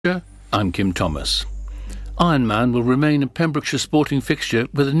I'm Kim Thomas. Ironman will remain a Pembrokeshire sporting fixture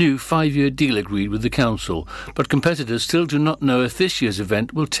with a new 5-year deal agreed with the council, but competitors still do not know if this year's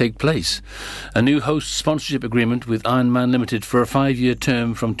event will take place. A new host sponsorship agreement with Ironman Limited for a 5-year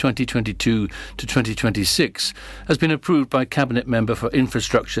term from 2022 to 2026 has been approved by Cabinet Member for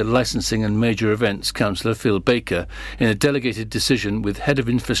Infrastructure, Licensing and Major Events, Councillor Phil Baker, in a delegated decision with Head of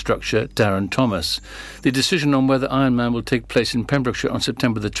Infrastructure Darren Thomas. The decision on whether Ironman will take place in Pembrokeshire on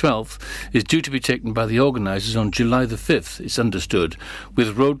September the 12th is due to be taken by the organisers on July the 5th, it's understood,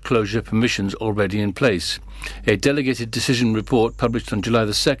 with road closure permissions already in place. A delegated decision report published on July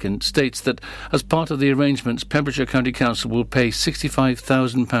the 2nd states that as part of the arrangements, Pembrokeshire County Council will pay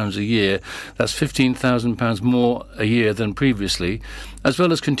 £65,000 a year, that's £15,000 more a year than previously, as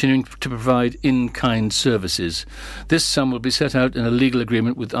well as continuing to provide in-kind services. This sum will be set out in a legal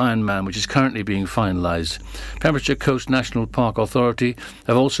agreement with Ironman, which is currently being finalised. Pembrokeshire Coast National Park Authority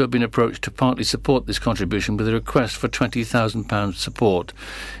have also been approached to partly support this contribution with a request for £20,000 support.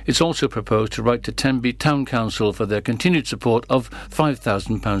 It's also proposed to write to Tenby Town Council for their continued support of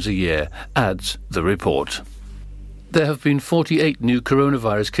 £5,000 a year, adds the report. There have been 48 new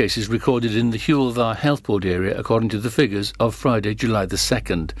coronavirus cases recorded in the Hywel Dda Health Board area, according to the figures of Friday, July the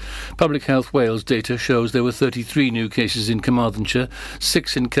 2nd. Public Health Wales data shows there were 33 new cases in Carmarthenshire,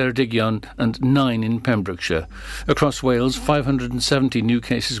 6 in Ceredigion and 9 in Pembrokeshire. Across Wales, 570 new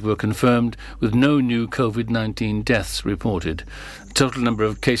cases were confirmed, with no new COVID-19 deaths reported. The total number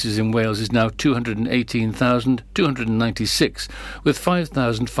of cases in Wales is now 218,296, with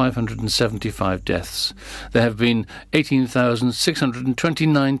 5,575 deaths. There have been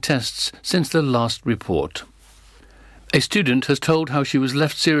 18,629 tests since the last report. A student has told how she was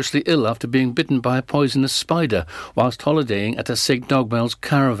left seriously ill after being bitten by a poisonous spider whilst holidaying at a St Dogmell's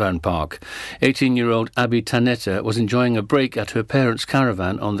caravan park. 18-year-old Abby Tanetta was enjoying a break at her parents'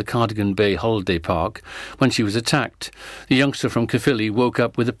 caravan on the Cardigan Bay Holiday Park when she was attacked. The youngster from Caerphilly woke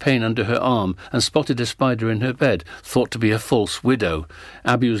up with a pain under her arm and spotted a spider in her bed, thought to be a false widow.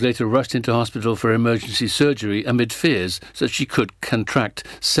 Abby was later rushed into hospital for emergency surgery amid fears that she could contract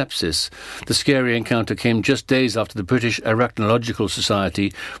sepsis. The scary encounter came just days after the British Arachnological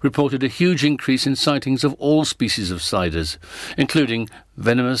Society reported a huge increase in sightings of all species of spiders, including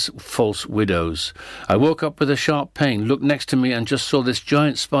venomous false widows. I woke up with a sharp pain, looked next to me and just saw this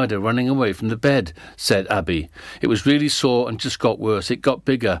giant spider running away from the bed, said Abby. It was really sore and just got worse. It got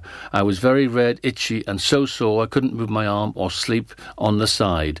bigger. I was very red, itchy and so sore I couldn't move my arm or sleep on the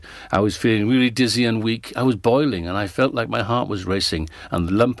side. I was feeling really dizzy and weak. I was boiling and I felt like my heart was racing, and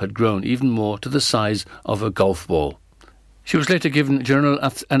the lump had grown even more to the size of a golf ball. She was later given general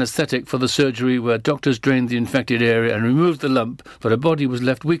anaesthetic for the surgery, where doctors drained the infected area and removed the lump, but her body was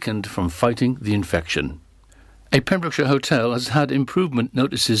left weakened from fighting the infection. A Pembrokeshire hotel has had improvement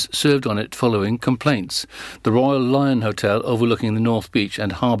notices served on it following complaints. The Royal Lion Hotel, overlooking the North Beach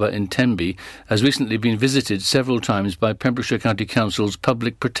and harbour in Tenby, has recently been visited several times by Pembrokeshire County Council's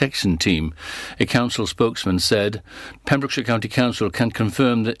Public Protection Team. A council spokesman said, Pembrokeshire County Council can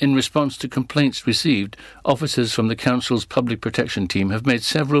confirm that in response to complaints received, officers from the council's Public Protection Team have made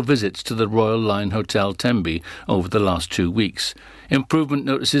several visits to the Royal Lion Hotel Tenby over the last 2 weeks. Improvement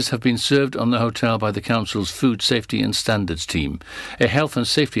notices have been served on the hotel by the council's Food Safety and Standards team. A health and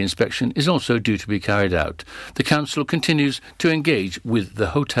safety inspection is also due to be carried out. The council continues to engage with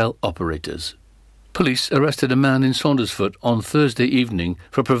the hotel operators. Police arrested a man in Saundersfoot on Thursday evening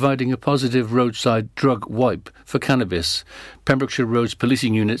for providing a positive roadside drug wipe for cannabis. Pembrokeshire Roads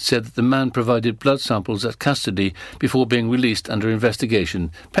Policing Unit said that the man provided blood samples at custody before being released under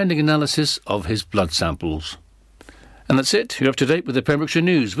investigation, pending analysis of his blood samples. And that's it. You're up to date with the Pembrokeshire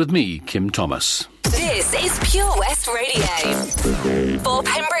News with me, Kim Thomas. This is Pure West Radio. For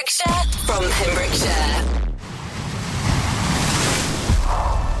Pembrokeshire, from Pembrokeshire.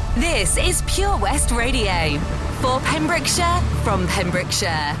 This is Pure West Radio. For Pembrokeshire, from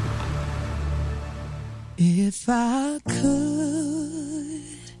Pembrokeshire. If I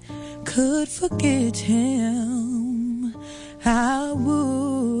could forget him, I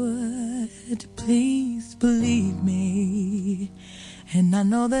would. Please believe me. And I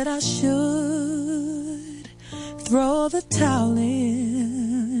know that I should throw the towel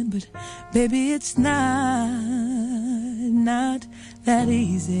in, but baby, it's not that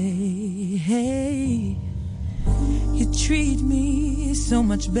easy. Hey, you treat me so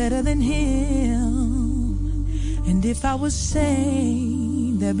much better than him, and if I was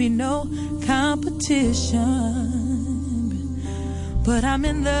sane, there'd be no competition. But I'm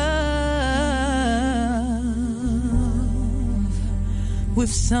in love with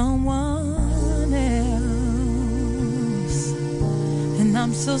someone else, and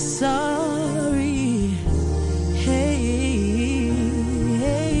I'm so sorry. Hey,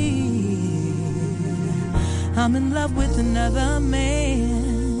 I'm in love with another man,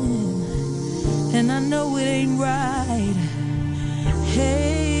 and I know it ain't right.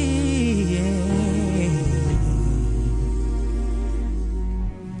 Hey,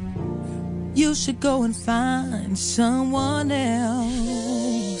 you should go and find someone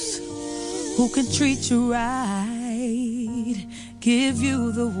else who can treat you right, give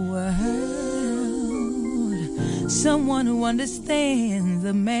you the world, someone who understands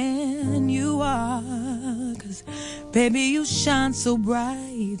the man you are. 'Cause baby, you shine so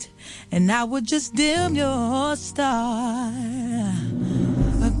bright, and I would just dim your star.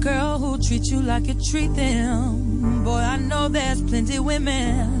 A girl who treats you like you treat them. Boy, I know there's plenty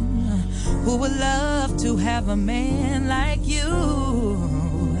women who would love to have a man like you.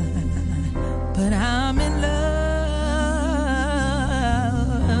 But I'm in love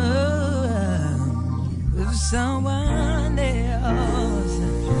with someone else.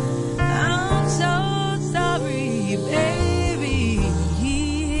 I'm so sorry, baby.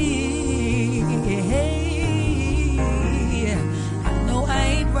 I know I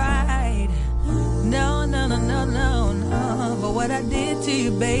ain't right. No, no, no, no, no, no. But what I did to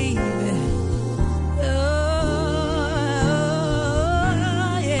you, baby.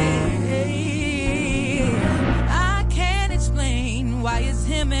 Why it's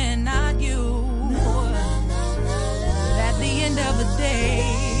him and not you? But at the end of the day,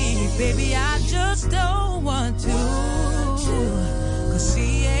 baby, I just don't want to. 'Cause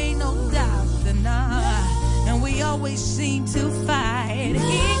she ain't no doctor, nah. And we always seem to fight.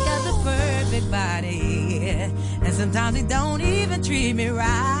 He got the perfect body, and sometimes he don't even treat me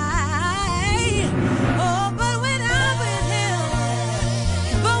right. Oh, but when I'm with him,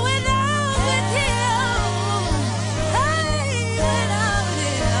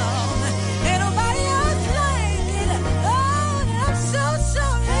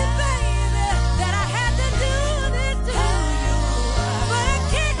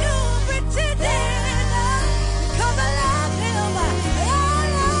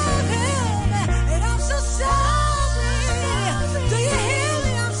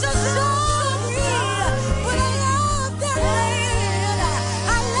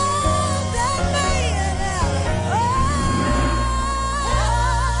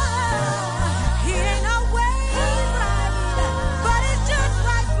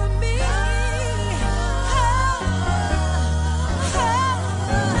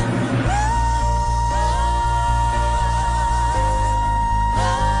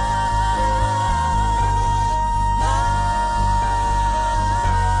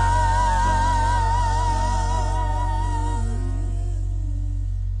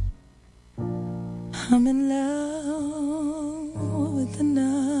 I'm in love with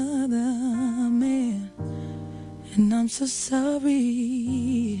another man, and I'm so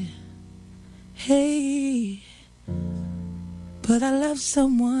sorry. Hey, but I love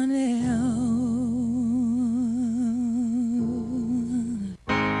someone else.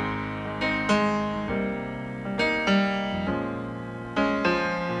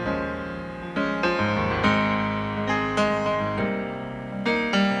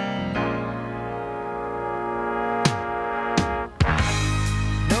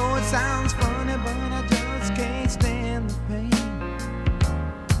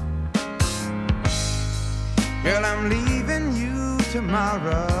 Girl, I'm leaving you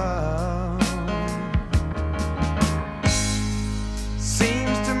tomorrow.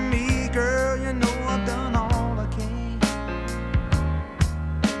 Seems to me, girl, you know I've done all I can.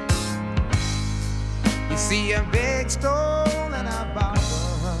 You see, I beg, stole, and I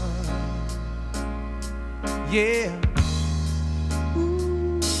borrowed. Yeah,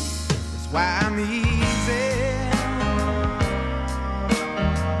 ooh, that's why I'm easy.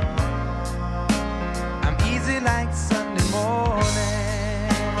 Like Sunday morning,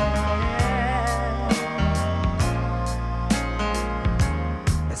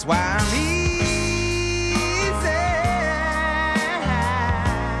 that's why I'm easy.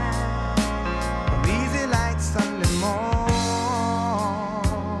 I'm easy like Sunday morning.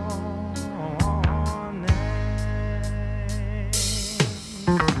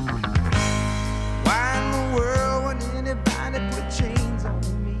 Why in the world would anybody put chains on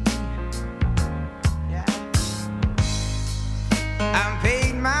me? I've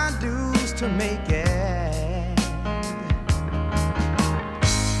paid my dues to make it.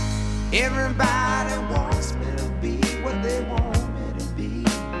 Everybody wants me to be what they want me to be.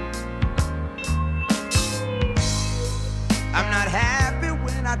 I'm not happy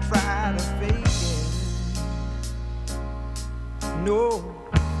when I try to fake it. No.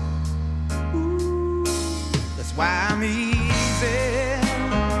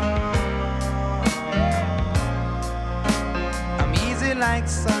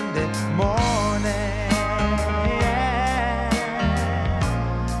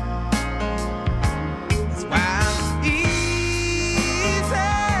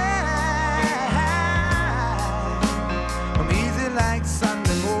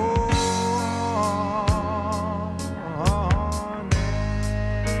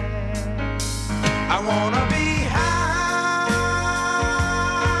 wanna be high,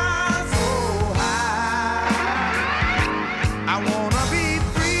 so high. I wanna be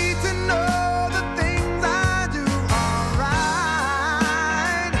free to know the things I do are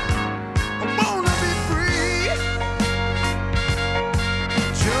right. I wanna be free,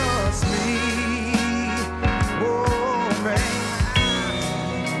 just me, oh man.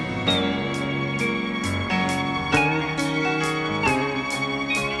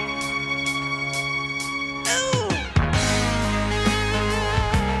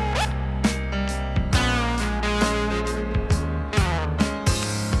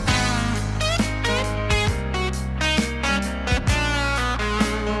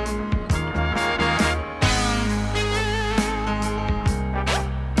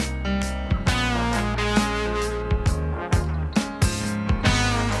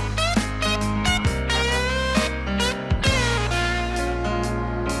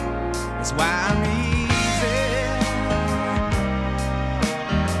 That's why I'm easy.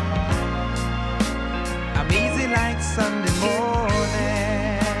 I'm easy like Sunday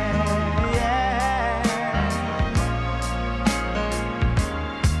morning. Yeah.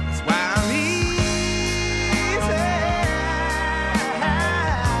 That's why I'm easy.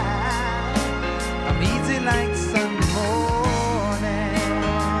 I'm easy like Sunday morning.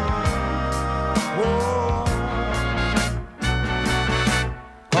 Whoa.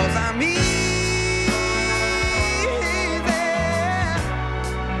 'Cause I'm easy,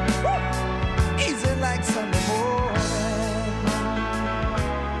 woo, easy like Sunday morning,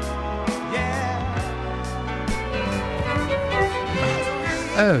 yeah.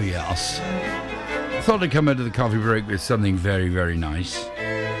 Oh, yes. Thought I'd come into the coffee break with something very, very nice.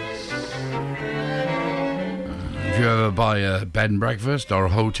 If you ever buy a bed and breakfast or a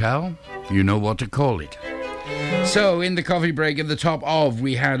hotel, you know what to call it. So, in the coffee break at the top of,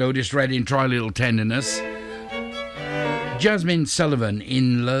 we had Otis Redding, Try a Little Tenderness. Jasmine Sullivan,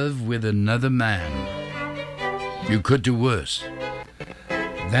 In Love with Another Man. You could do worse.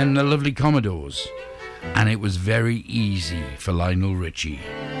 Then the Lovely Commodores. And It Was Very Easy for Lionel Richie.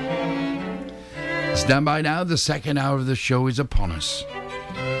 Stand by now, the second hour of the show is upon us.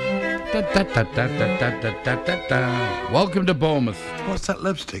 Welcome to Bournemouth. What's that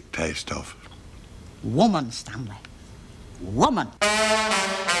lipstick taste of? Woman, Stanley. Woman.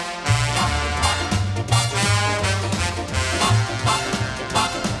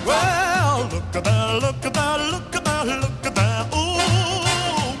 Well, look at that, look at that, look at that, look at that.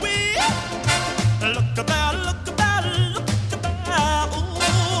 Ooh, wee. Look at that, look at that, look at that.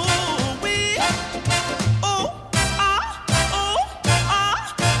 Ooh, wee. Oh,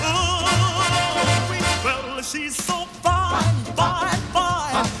 wee. Well, she's so fine, fine,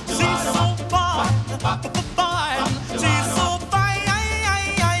 fine. She's so fine, fine. She's so fine,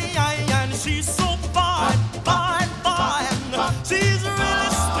 and she's so fine, fine, fine. She's really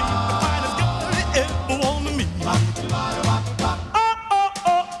sweet, the finest girl you ever want to meet. Oh, oh,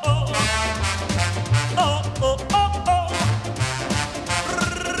 oh, oh. Oh, oh, oh, oh.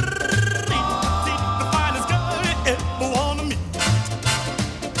 The finest girl you ever want to meet.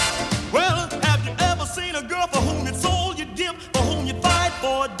 Well, have you ever seen a girl for whom you sold your dip, for whom you fight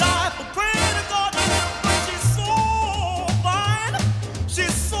for, die for, pray to God? She's so fine.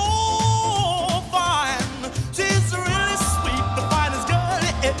 She's so fine. She's really sweet, the finest girl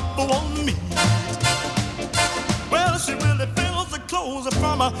you ever want to meet. Well, she really fills the clothes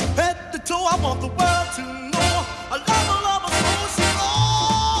from her head to toe. I want the world to know I love her so. She's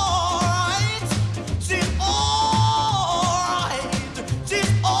alright. She's alright.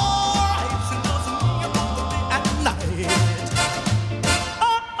 She's alright. She loves me both the day and night. Oh,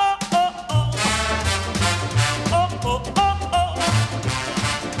 oh, oh, oh. Oh, oh, oh, oh.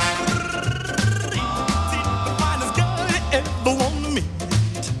 The finest girl you ever want to meet.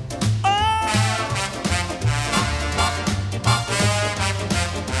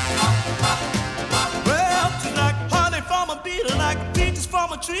 Well, she's like honey from a bee, like peaches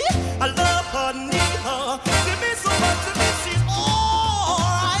from a tree. I love her, need her. She means so much to me. She's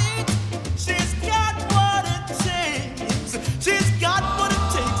alright. She's got what it takes. She's got what it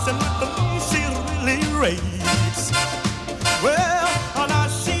takes, and with me she'll really raise. Well, now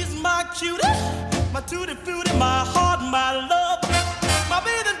she's my cutie, my tutti frutti, my heart, my love, my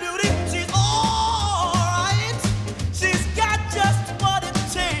bathing beauty. She's alright. She's got just what it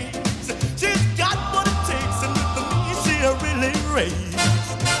takes. She's got what it takes, and with me she'll really raise.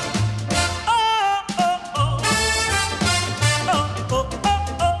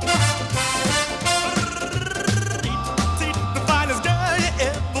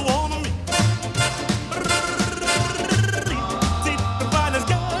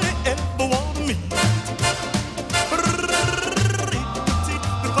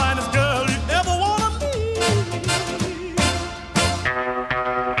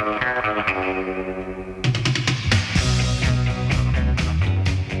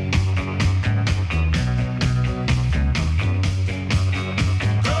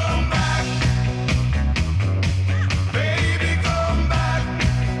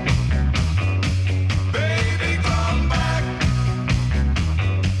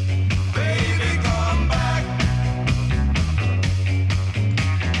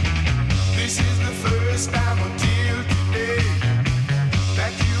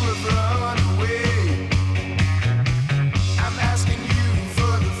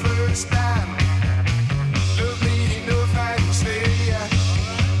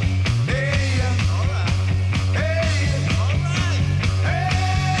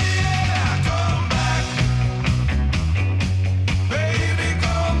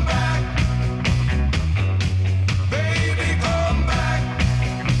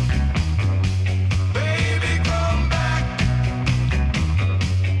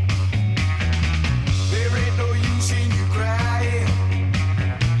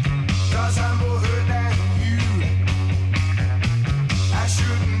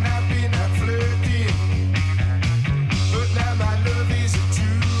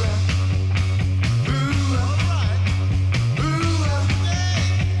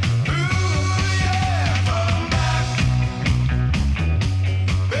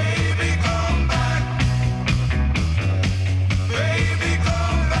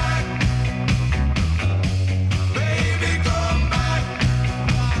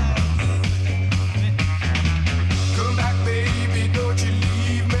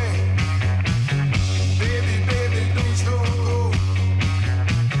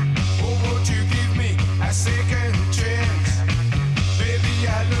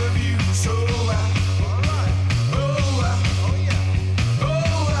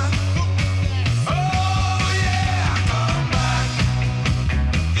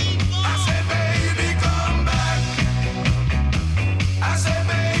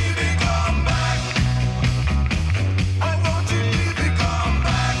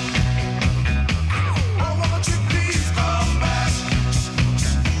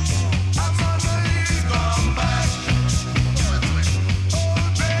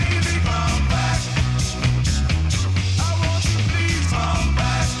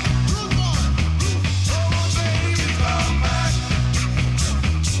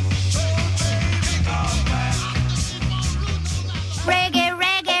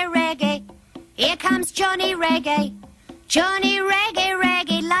 it's Johnny Reggae. Johnny Reggae,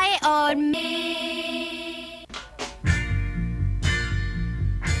 Reggae, lay it on me.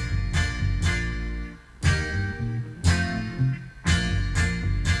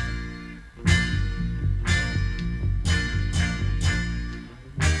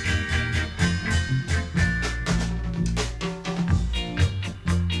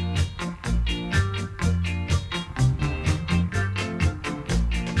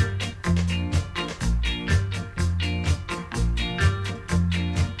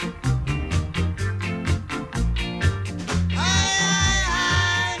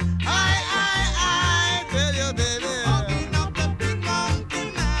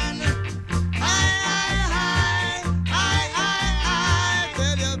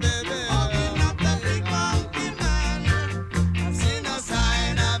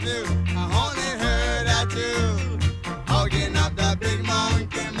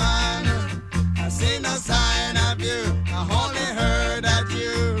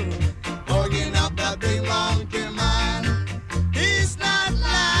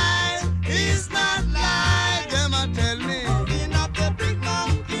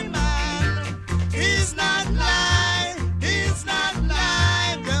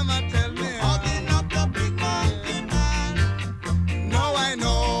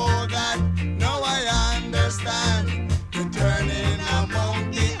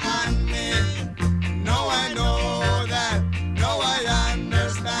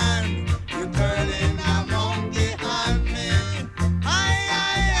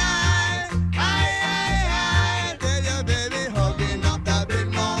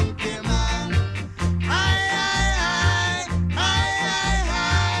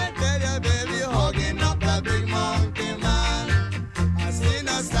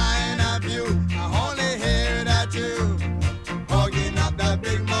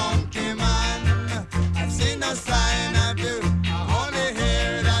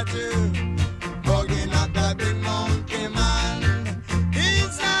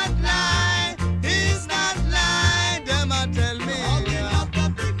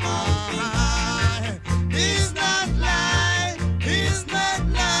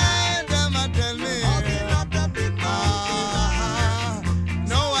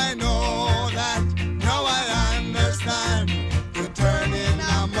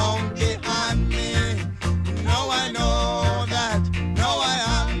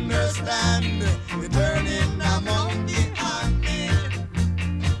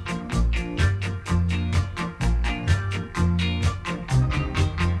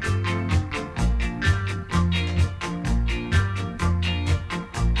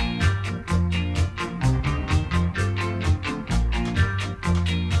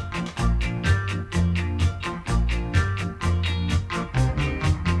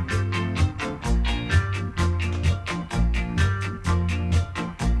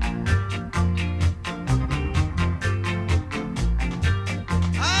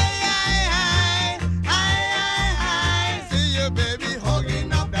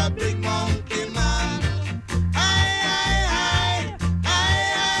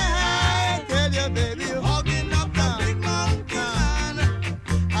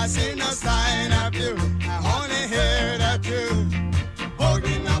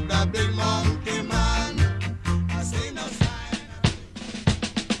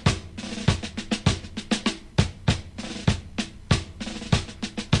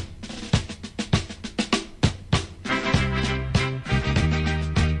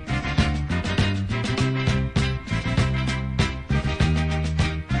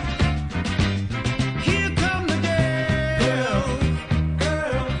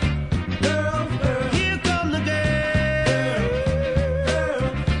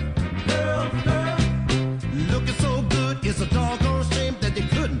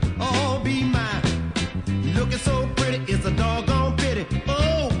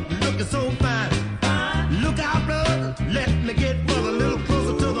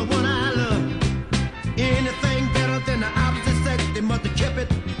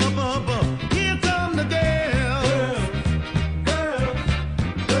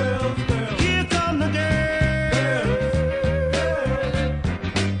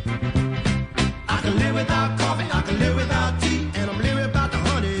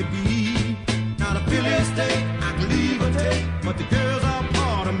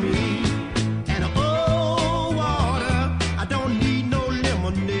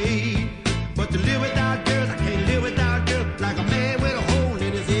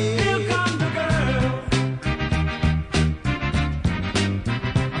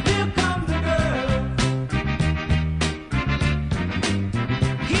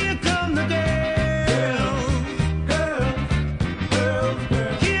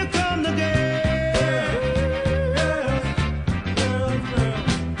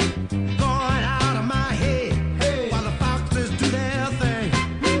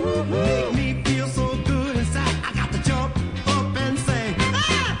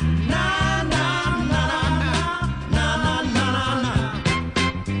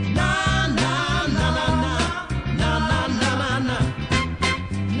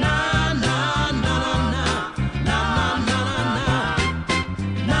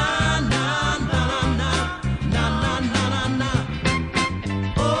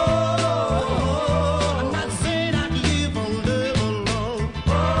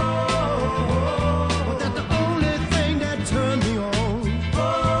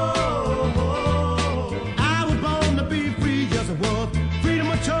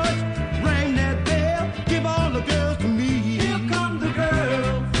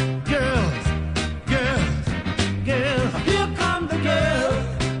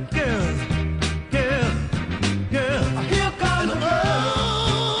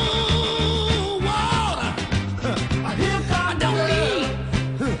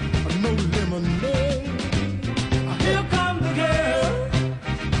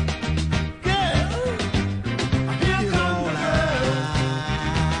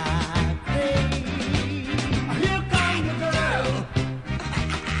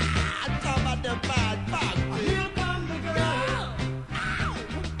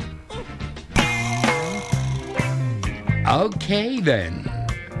 Okay, then.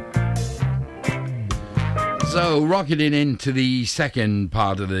 So, rocketing into the second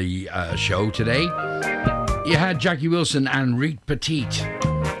part of the show today, you had Jackie Wilson and Reet Petite.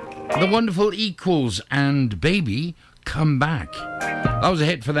 The Wonderful Equals and Baby Come Back. That was a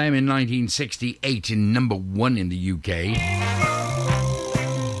hit for them in 1968 in number 1 in the UK.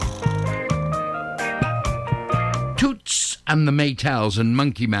 Toots and the Maytals and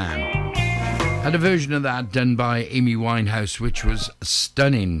Monkey Man had a version of that done by Amy Winehouse, which was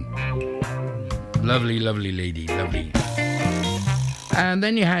stunning. Lovely, lovely lady, lovely. And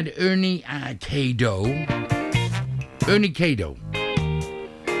then you had Ernie Cado. Ernie Cado.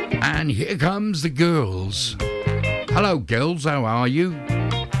 And here comes the girls. Hello, girls, how are you?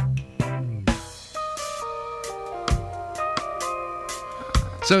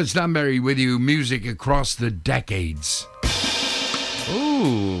 So it's Stanberry with you, music across the decades.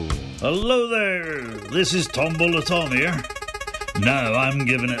 Ooh. Hello there, this is Tombola Tom here. Now I'm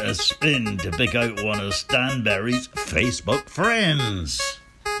giving it a spin to pick out one of Stanberry's Facebook friends.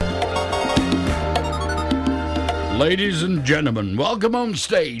 Ladies and gentlemen, welcome on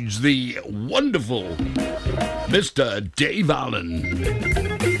stage the wonderful Mr. Dave Allen.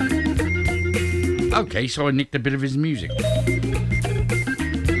 Okay, so I nicked a bit of his music.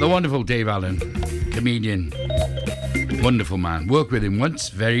 The wonderful Dave Allen, comedian, wonderful man. Worked with him once,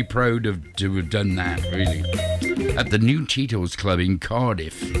 very proud to have done that, really. At the New Tito's Club in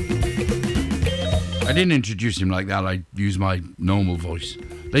Cardiff. I didn't introduce him like that, I used my normal voice.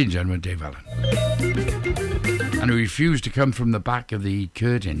 Ladies and gentlemen, Dave Allen. And he refused to come from the back of the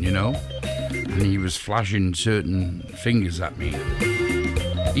curtain, you know. And he was flashing certain fingers at me.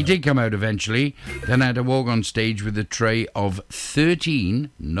 He did come out eventually, then I had to walk on stage with a tray of 13,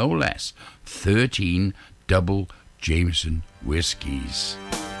 no less, 13 double Jameson whiskies.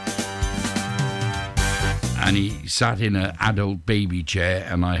 And he sat in an adult baby chair,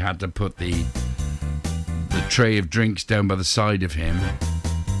 and I had to put the tray of drinks down by the side of him.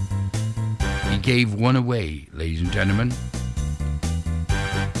 He gave one away, ladies and gentlemen.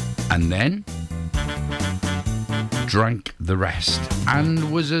 And then drank the rest.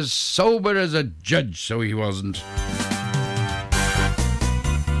 And was as sober as a judge, so he wasn't.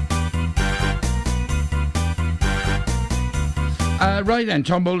 Right then,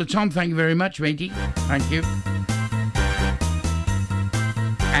 Tombola Tom, thank you very much, matey. Thank you.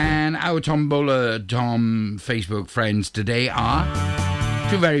 And our Tombola Tom Facebook friends today are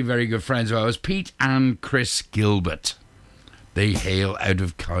two very, very good friends of ours, Pete and Chris Gilbert. They hail out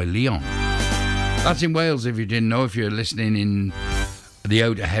of Caerleon. That's in Wales, if you didn't know, if you're listening in the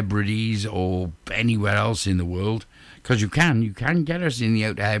Outer Hebrides or anywhere else in the world. Because you can get us in the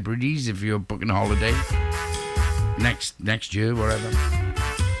Outer Hebrides if you're booking a holiday. Next year, whatever.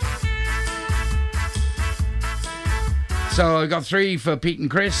 So I got 3 for Pete and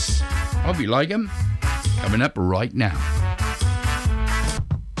Chris. Hope you like them. Coming up right now.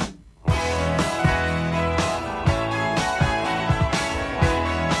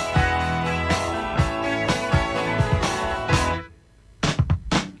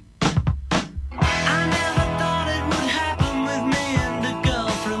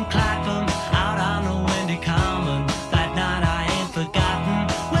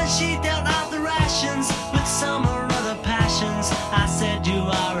 I said you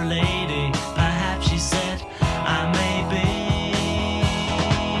are a lady, perhaps she said I may be.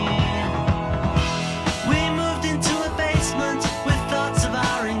 We moved into a basement with thoughts of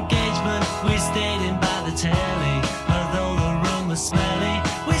our engagement. We stayed in by the telly, although the room was smelly.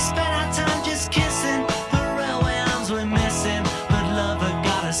 We spent our time just kissing, the railway arms were missing, but love had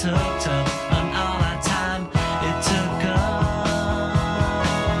got us hooked up, and all our time it took up.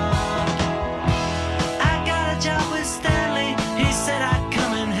 I got a job with Stanley, he said I'd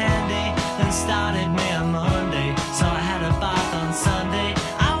come in handy, and started me on Monday, so I had a bath on Sunday.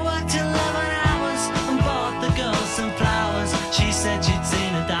 I worked 11 hours and bought the girl some flowers. She said she'd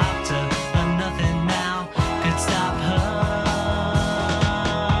seen a doctor, and nothing now could stop her.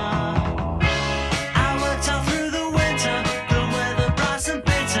 I worked all through the winter, the weather bright and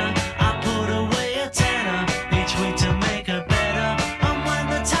bitter. I put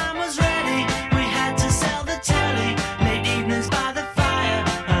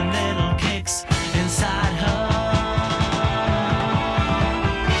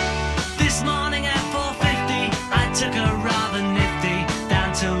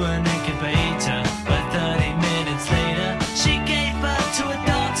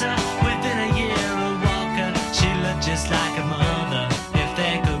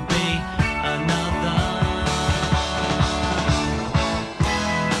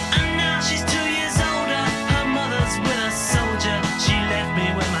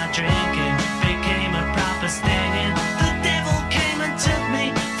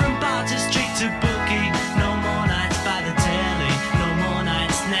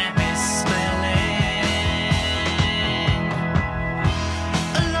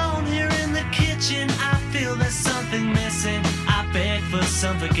for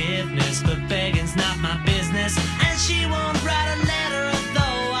some forgiveness, but begging's not my business. And she won't write a letter,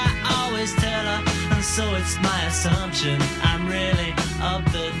 although I always tell her. And so it's my assumption I'm really of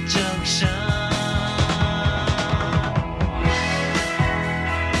the junction.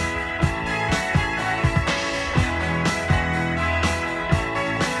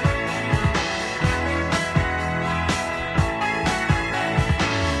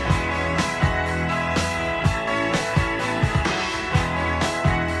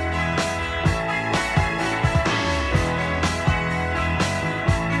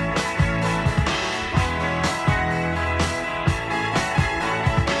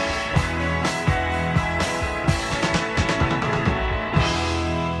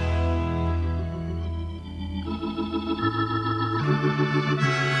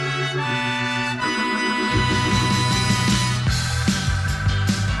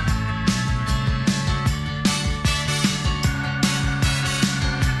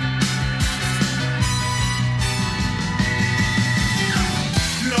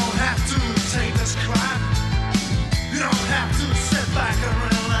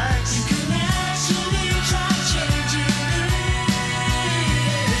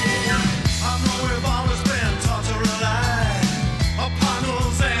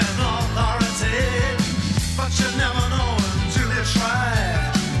 Panels and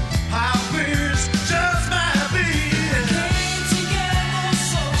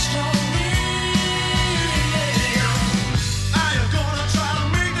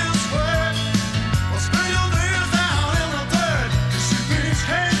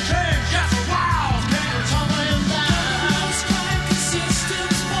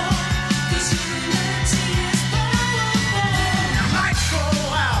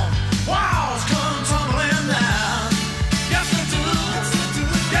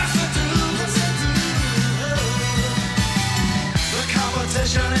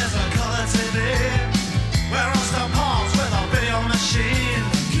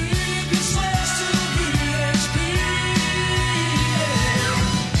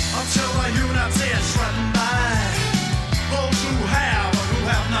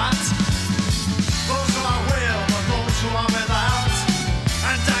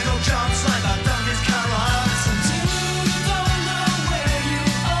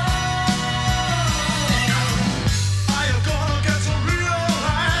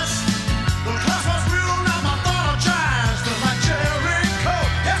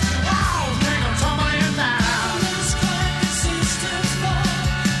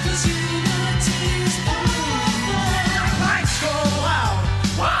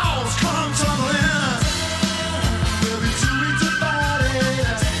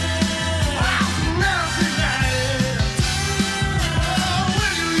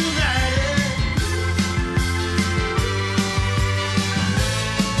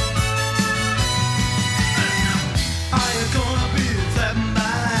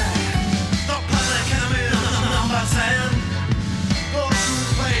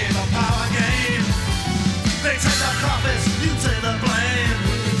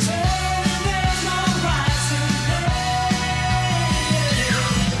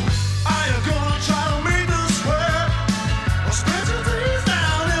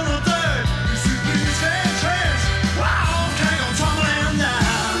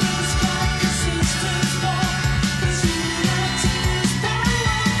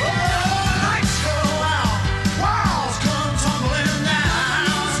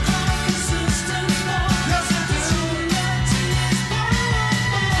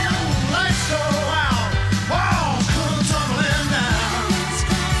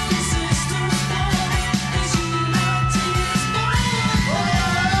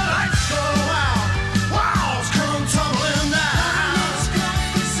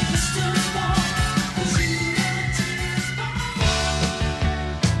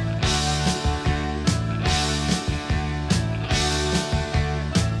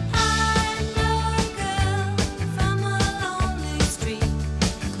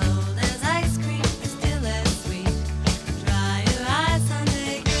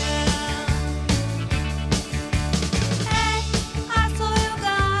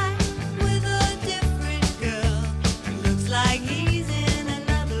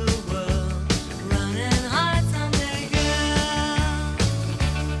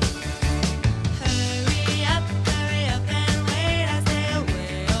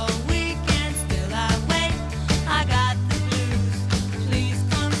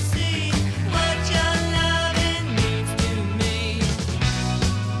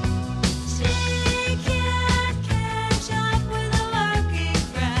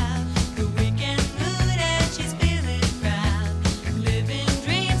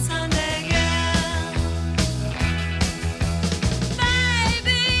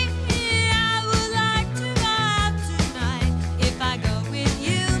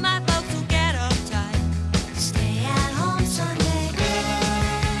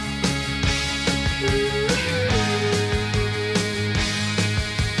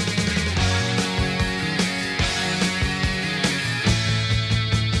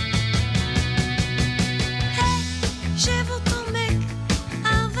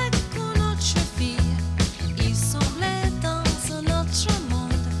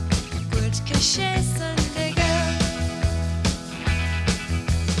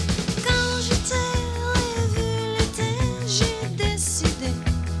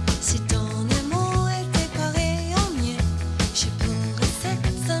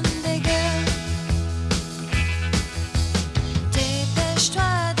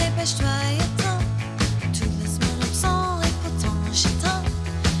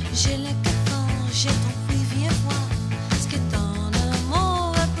J'ai le cœur fort, j'ai ton prix, viens voir ce que ton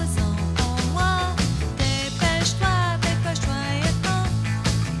amour représente pour moi. Dépêche-toi et attends.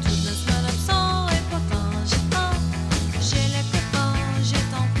 Toute la semaine absent et pourtant j'attends. J'ai le cœur fort, j'ai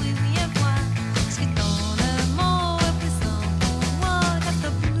ton prix, viens voir ce que ton amour représente pour moi. Got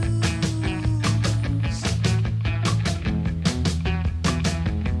the blues.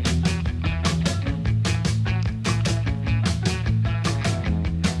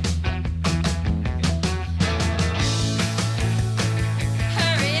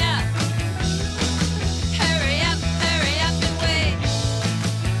 Hurry up and wait.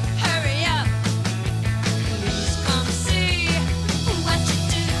 Hurry up, please come see what you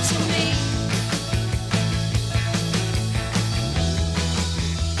do to me.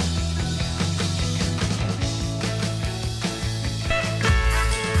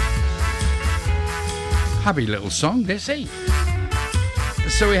 Happy little song, this, eh?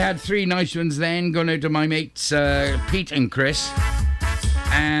 So we had three nice ones then, going out to my mates Pete and Chris.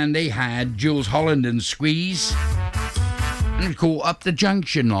 And they had Jules Holland and Squeeze. And it's called Up the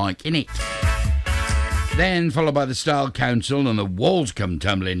Junction, like, innit? Then followed by the Style Council and the Walls Come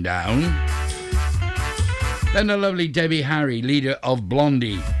Tumbling Down. Then the lovely Debbie Harry, leader of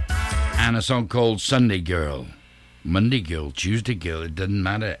Blondie. And a song called Sunday Girl. Monday Girl, Tuesday Girl, it doesn't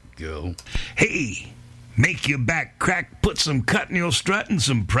matter, girl. Hey, make your back crack, put some cut in your strut and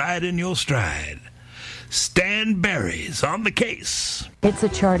some pride in your stride. Stan Berry's on the case. It's a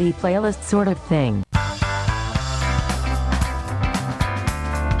charty playlist sort of thing.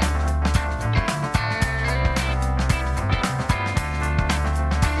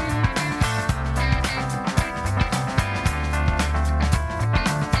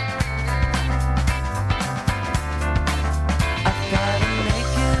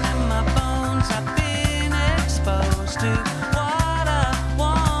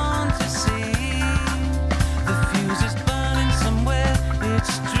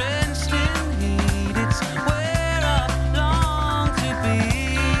 It's drenched in heat.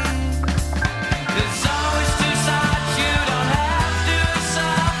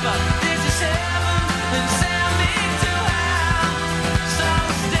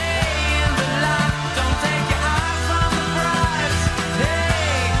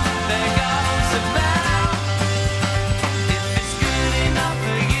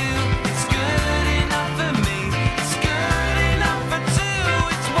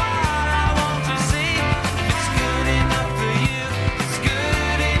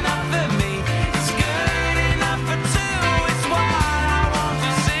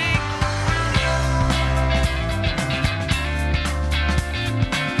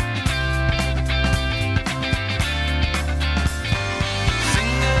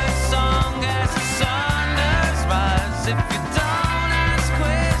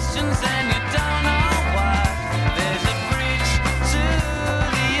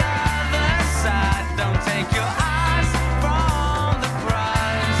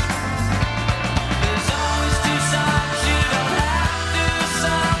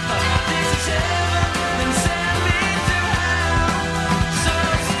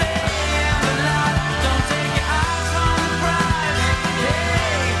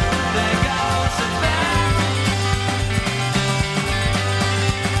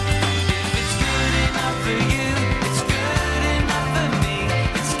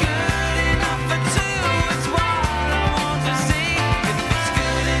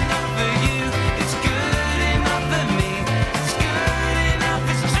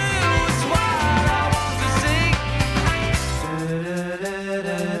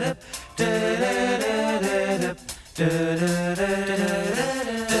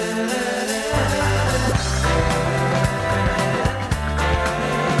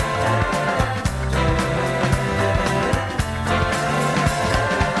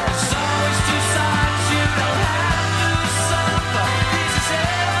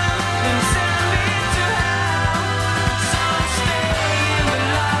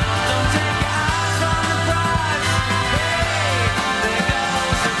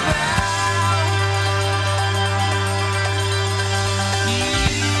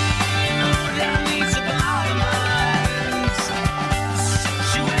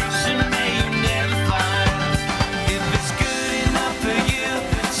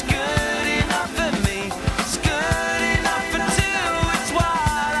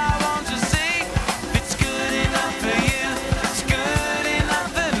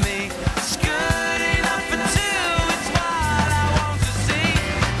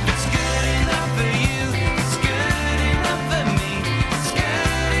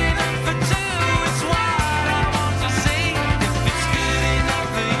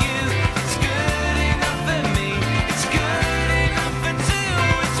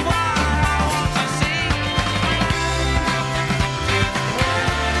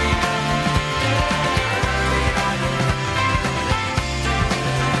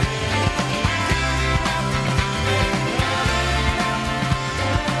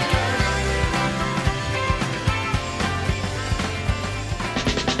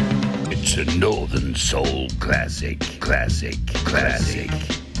 Soul classic, classic, classic.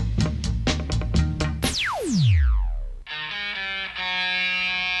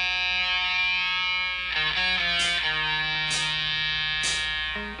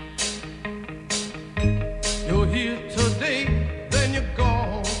 You're here today, then you're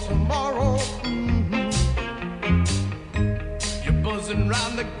gone tomorrow. You're buzzing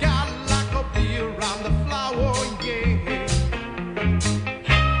round the garden like a bee around the flower, yeah.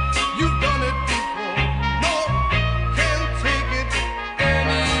 You've done it before, no, can't take it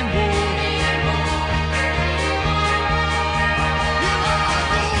anymore. Here I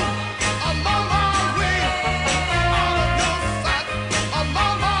go, I'm on my way, out of your sight, I'm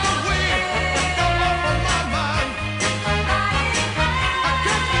on my way, come off of my mind. I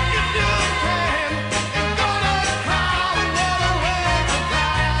can't think if you can, it's gonna cry, what a way to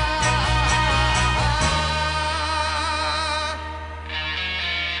die.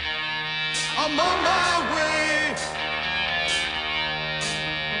 I'm on my way,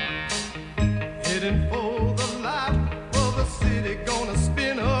 heading for the light of the city, gonna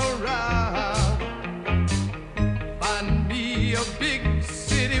spin around. Find me a big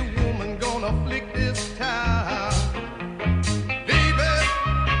city woman, gonna flick this town. Baby,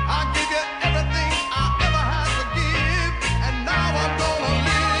 I'll give you everything I ever had to give, and now I'm gonna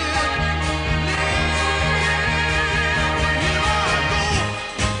live. Here I go,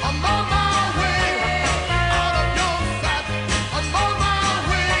 I'm on my way, out of your sight, I'm on my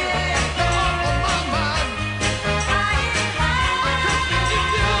way, you're off of my mind. I can't think if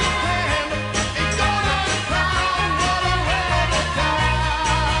you can, it's gonna cry, what a way to die.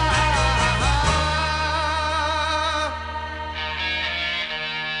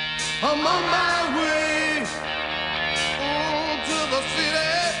 I'm on my way to the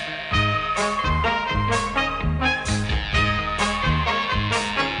city.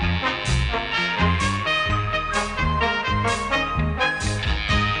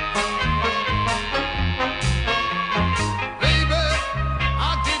 Baby,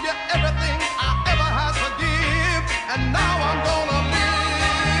 I'll give you everything I ever had to give, and now I'm gonna live.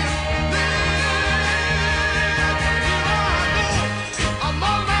 Here I go, I'm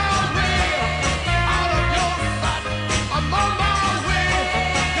on my way, out of your sight, I'm on my way,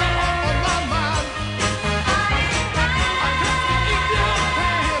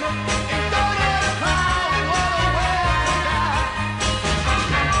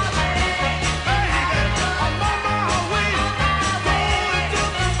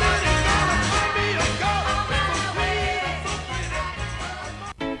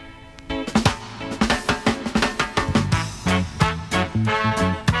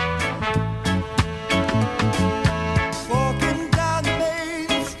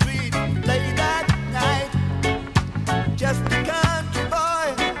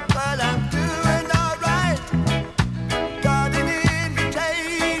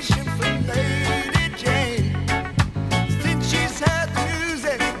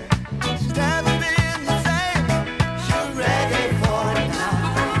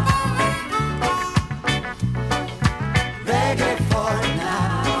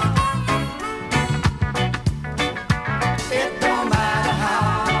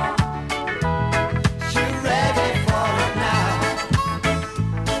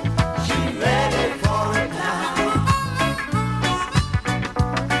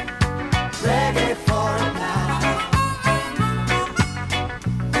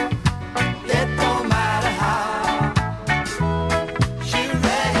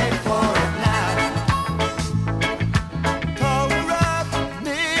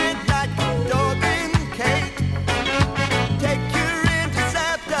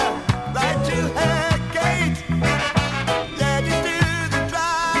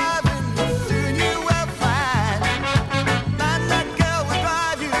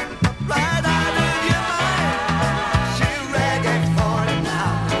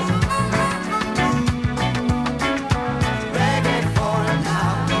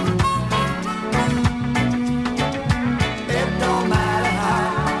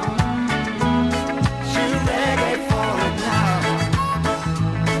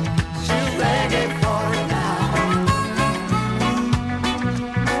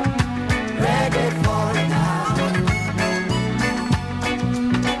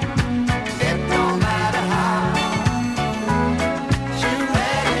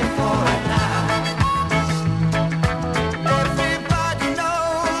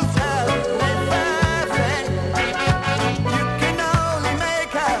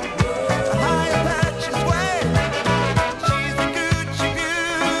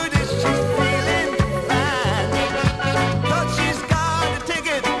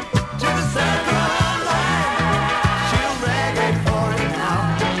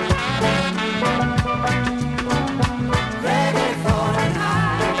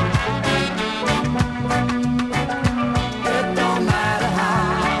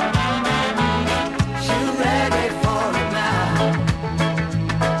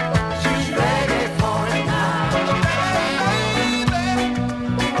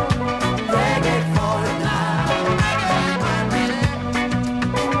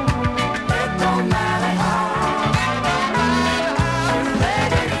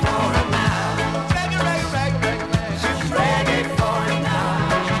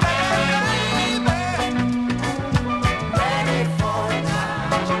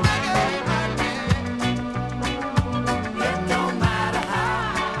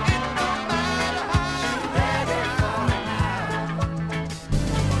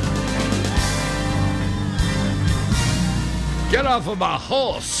 off of a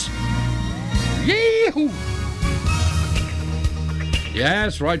horse. Yee-hoo!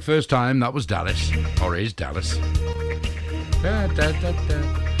 Yes, right, first time. That was Dallas. Or is Dallas.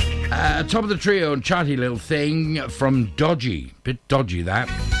 Top of the trio and Chatty Little Thing from Dodgy. Bit dodgy, that.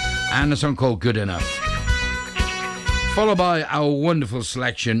 And a song called Good Enough. Followed by our wonderful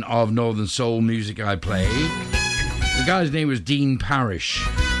selection of Northern Soul music I play. The guy's name was Dean Parrish.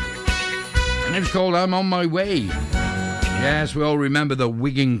 And it was called I'm On My Way. Yes, we all remember the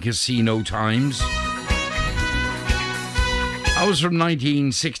Wigan Casino times. That was from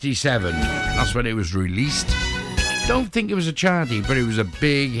 1967. That's when it was released. Don't think it was a charty, but it was a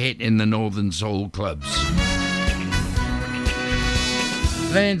big hit in the Northern Soul clubs.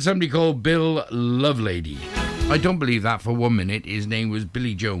 Then somebody called Bill Lovelady. I don't believe that for 1 minute. His name was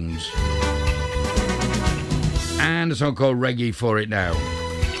Billy Jones. And a song called Reggae for it now.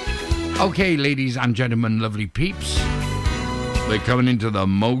 Okay, ladies and gentlemen, lovely peeps. They're coming into the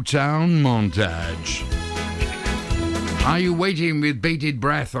Motown montage. Are you waiting with bated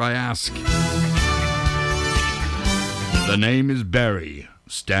breath, I ask? The name is Berry.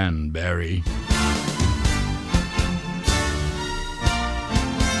 Stan Berry.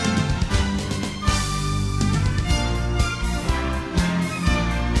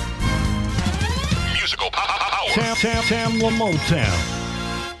 Musical power. Tamla Motown.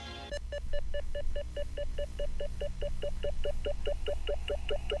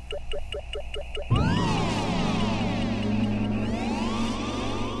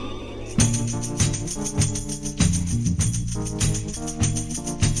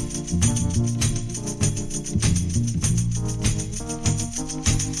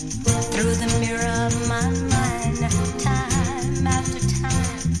 Through the mirror of my mind, time after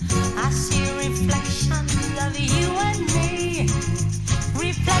time, I see reflections of you and me.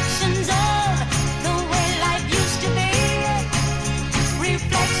 Reflections of the way life used to be.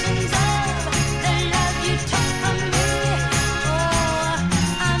 Reflections of the love you took from me. Oh,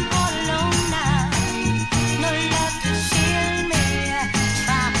 I'm all alone now. No love to shield me.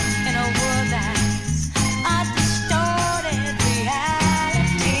 Trapped in a world that's a distorted reality.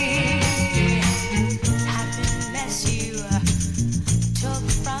 Happiness you took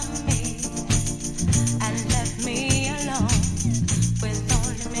from me and left me alone with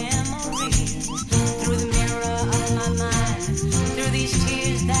only memories. Through the mirror of my mind, through these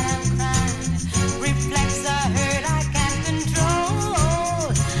tears that I'm crying, reflects the hurt I can't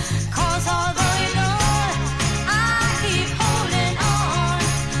control. 'Cause although you're gone, I keep holding on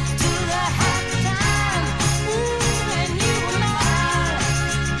to the happy time when you were mine.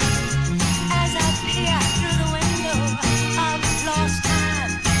 As I peer through the window of lost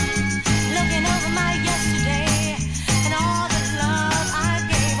time, looking over my yesterday and all the love I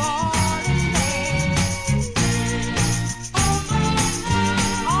gave all in vain.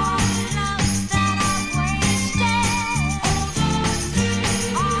 All the love that I've wasted,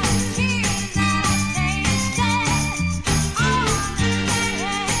 all the tears that I've tasted, all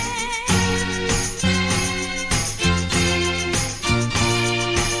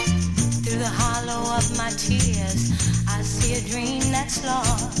through the hollow of my tears, I see a dream that's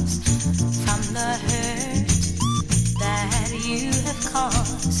lost from the hurt that you have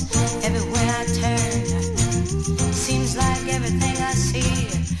caused. Everywhere I turn, seems like everything I see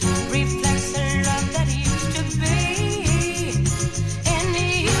reflects the love that used to be. In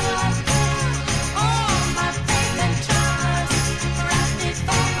you I found all my faith and trust, right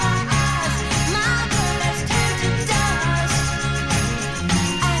before my eyes, my world has turned to dust.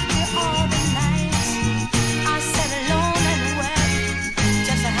 After all the nights I sat alone and wept,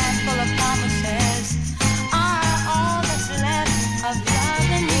 just a handful of promises are all that's left of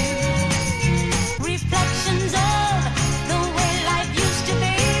loving you. Reflections of the way life used to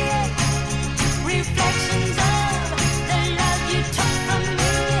be.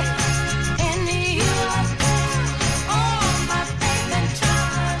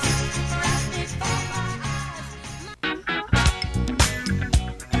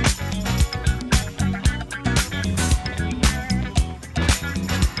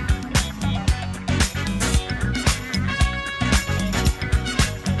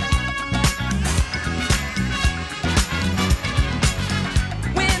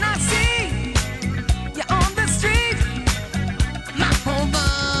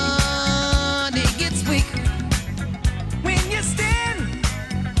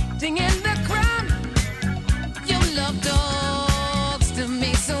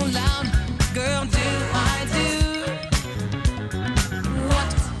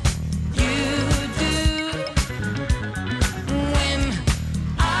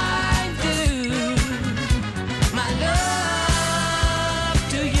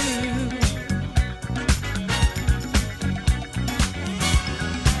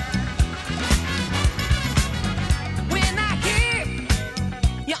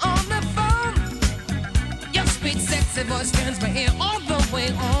 voice turns my ear all the way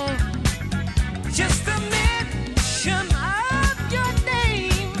on. Just the mention of your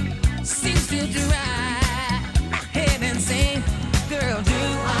name seems to drive my head insane. Girl, do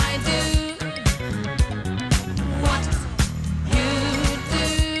I do what you do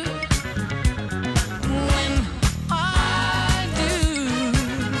when I do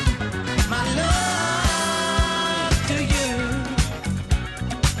my love to you,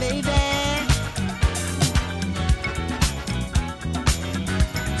 baby?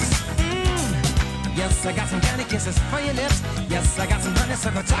 Yes, I got some candy kisses for your lips. Yes, I got some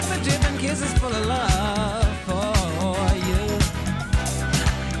honeysuckle chocolate dripping kisses full of love for you.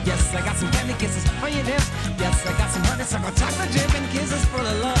 Yes, I got some candy kisses for your lips. Yes, I got some honeysuckle chocolate dripping kisses full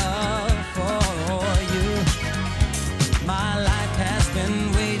of love for you. My life has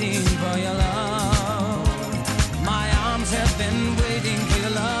been waiting for your love. My arms have been waiting for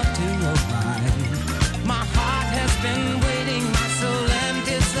your love to arrive. My heart has been waiting, my soul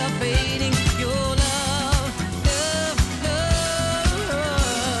anticipating your love, love,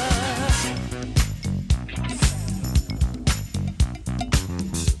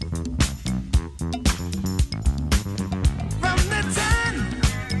 From the time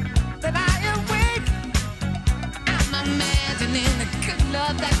that I awake, I'm imagining the good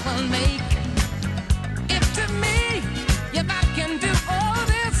love that we'll make. If to me, if I can do all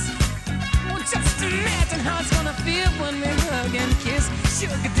this, well, just imagine how it's gonna feel when we hug and kiss.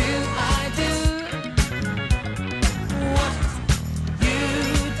 Sugar, do I do what you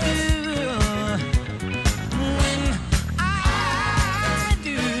do when I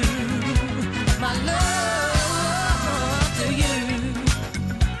do my love to you?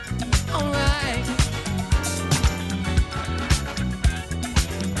 Alright.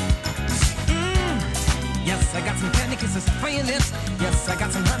 Yes, I got some candy kisses for your lips. Yes, I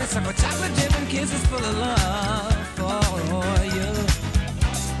got some honeysuckle chocolate dripping kisses full of love for you.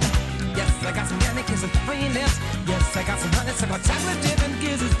 Yes, I got some candy kisses for your lips. Yes, I got some honeysuckle chocolate dripping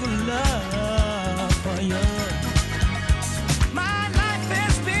kisses full of love for you. My life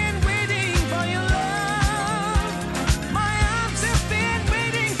has been waiting for your love. My arms have been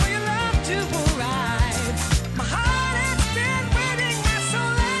waiting for your love to arrive. My heart has been waiting, my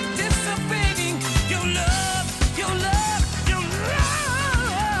soul anticipating your love, your love, your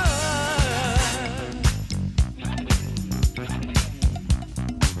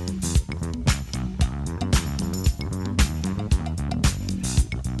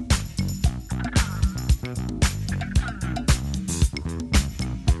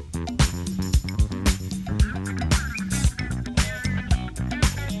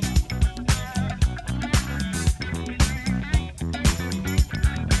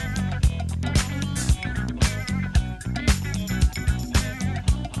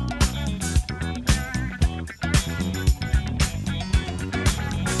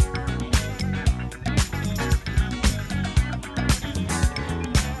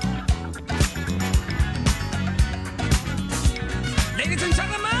Ladies and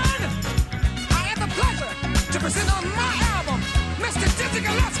gentlemen, I have the pleasure to present on my album, Mr. Dizzy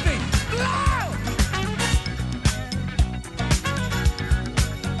Gillespie. Blow!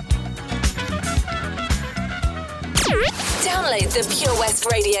 Download the Pure West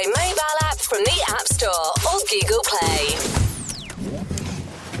Radio mobile app from the App Store or Google Play.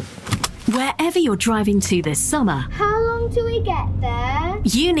 Wherever you're driving to this summer, How long till we get there?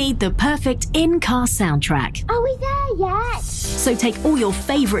 you need the perfect in-car soundtrack. Are we there yet? So take all your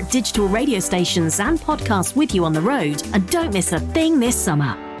favourite digital radio stations and podcasts with you on the road and don't miss a thing this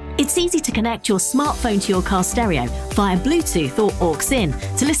summer. It's easy to connect your smartphone to your car stereo via Bluetooth or aux-in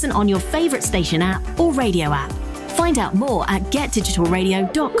to listen on your favourite station app or radio app. Find out more at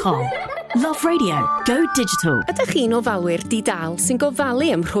getdigitalradio.com. Love Radio. Go digital. Ydych chi'n ofalwyr di-dal sy'n gofalu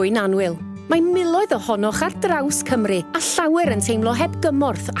ym Mhrwyn Annwyl? Mae miloedd ohonoch ar draws Cymru a llawer yn teimlo heb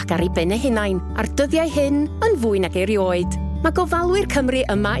gymorth ac ar ei ben eu hunain a'r dyddiau hyn yn fwy nag erioed. Mae gofalwyr Cymru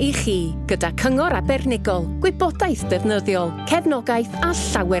yma i chi gyda cyngor abernigol, gwybodaeth defnyddiol, cefnogaeth a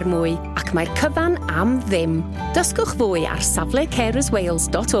llawer mwy ac mae'r cyfan am ddim. Dysgwch fwy ar safle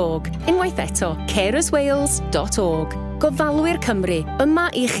carerswales.org. Unwaith eto, carerswales.org. Gofalwyr Cymru yma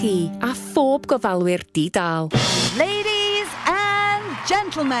i chi a phob gofalwyr di-dal. Ladies and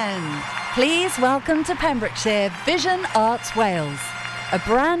gentlemen, please welcome to Pembrokeshire Vision Arts Wales, a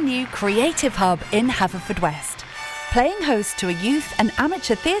brand new creative hub in Haverfordwest, playing host to a youth and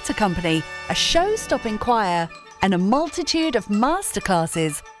amateur theatre company, a show-stopping choir, and a multitude of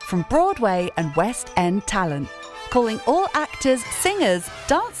masterclasses from Broadway and West End talent, calling all actors, singers,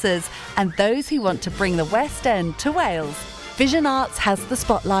 dancers, and those who want to bring the West End to Wales. Vision Arts has the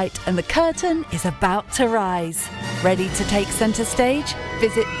spotlight and the curtain is about to rise. Ready to take centre stage?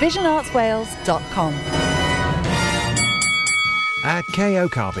 Visit visionartswales.com. At KO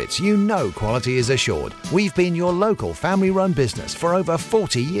Carpets, you know quality is assured. We've been your local family-run business for over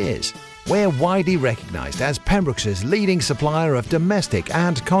 40 years. We're widely recognised as Pembrokeshire's leading supplier of domestic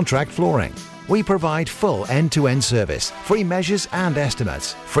and contract flooring. We provide full end-to-end service, free measures and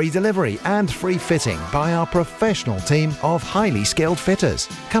estimates, free delivery and free fitting by our professional team of highly skilled fitters.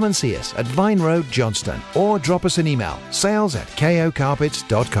 Come and see us at Vine Road, Johnston, or drop us an email,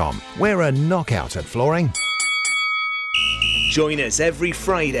 sales@kocarpets.com. We're a knockout at flooring. Join us every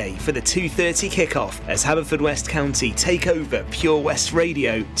Friday for the 2:30 kickoff as Haverfordwest County take over Pure West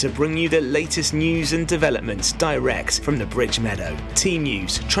Radio to bring you the latest news and developments direct from the Bridge Meadow. Team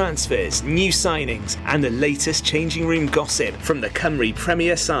news, transfers, new signings and the latest changing room gossip from the Cymru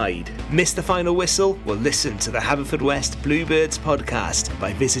Premier side. Miss the final whistle? Well, listen to the Haverfordwest Bluebirds podcast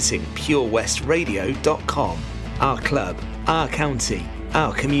by visiting purewestradio.com. Our club, our county,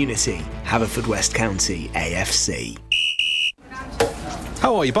 our community. Haverfordwest County AFC.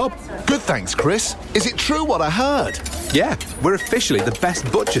 How are you, Bob? Good, thanks, Chris. Is it true what I heard? Yeah, we're officially the best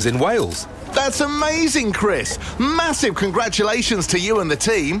butchers in Wales. That's amazing, Chris. Massive congratulations to you and the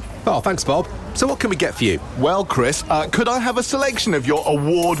team. Oh, thanks, Bob. So what can we get for you? Well, Chris, could I have a selection of your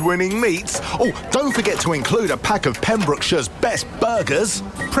award-winning meats? Oh, don't forget to include a pack of Pembrokeshire's best burgers.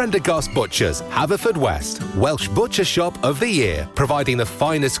 Prendergast Butchers, Haverfordwest, Welsh Butcher Shop of the Year, providing the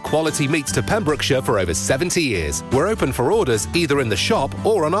finest quality meats to Pembrokeshire for over 70 years. We're open for orders either in the shop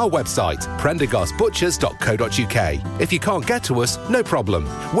or on our website, prendergastbutchers.co.uk. If you can't get to us, no problem.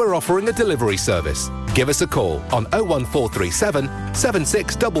 We're offering a delivery service. Give us a call on 01437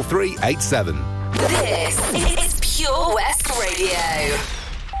 763387. This is Pure West Radio.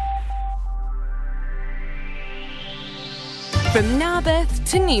 From Narberth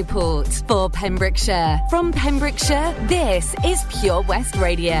to Newport for Pembrokeshire. From Pembrokeshire, this is Pure West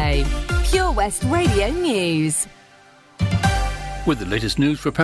Radio. Pure West Radio News. With the latest news for